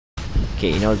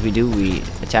Okay, you know what we do? We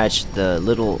attach the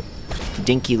little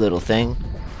dinky little thing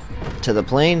to the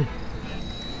plane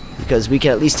because we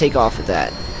can at least take off with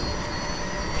that.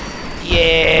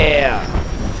 Yeah!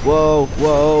 Whoa,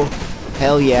 whoa.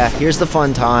 Hell yeah. Here's the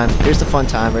fun time. Here's the fun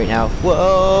time right now.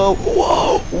 Whoa,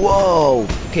 whoa, whoa.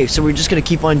 Okay, so we're just gonna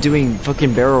keep on doing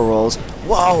fucking barrel rolls.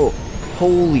 Whoa!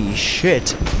 Holy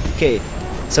shit. Okay,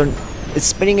 so it's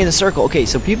spinning in a circle. Okay,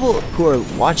 so people who are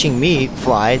watching me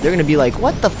fly, they're gonna be like,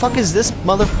 what the fuck is this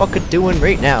motherfucker doing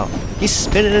right now? He's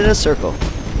spinning in a circle.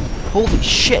 Holy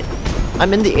shit.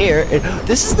 I'm in the air, and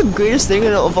this is the greatest thing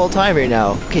of all time right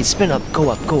now. Okay, spin up, go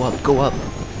up, go up, go up.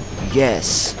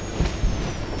 Yes.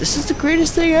 This is the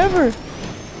greatest thing ever.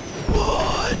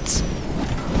 What?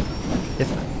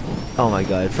 Oh my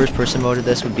god, first person mode of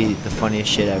this would be the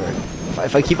funniest shit ever.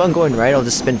 If I keep on going right, I'll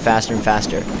just spin faster and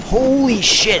faster. Holy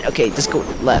shit! Okay, just go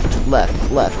left,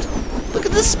 left, left. Look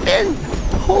at the spin!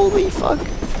 Holy fuck!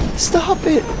 Stop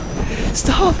it!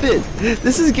 Stop it!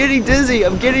 This is getting dizzy!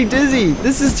 I'm getting dizzy!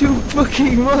 This is too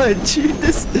fucking much!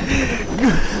 This...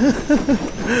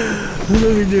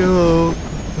 Oh no!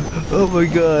 Oh my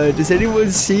god, does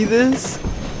anyone see this?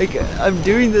 Like, I'm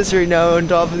doing this right now on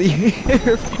top of the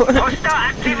airport.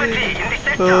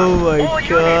 Oh my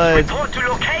god.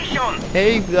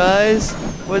 Hey guys,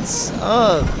 what's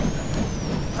up?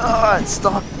 Ah,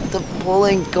 stop the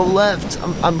pulling, go left.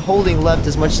 I'm holding left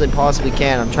as much as I possibly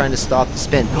can. I'm trying to stop the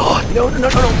spin. No, no, no, no,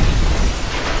 no.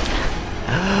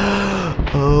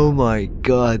 Oh my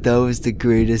god, that was the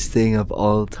greatest thing of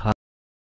all time.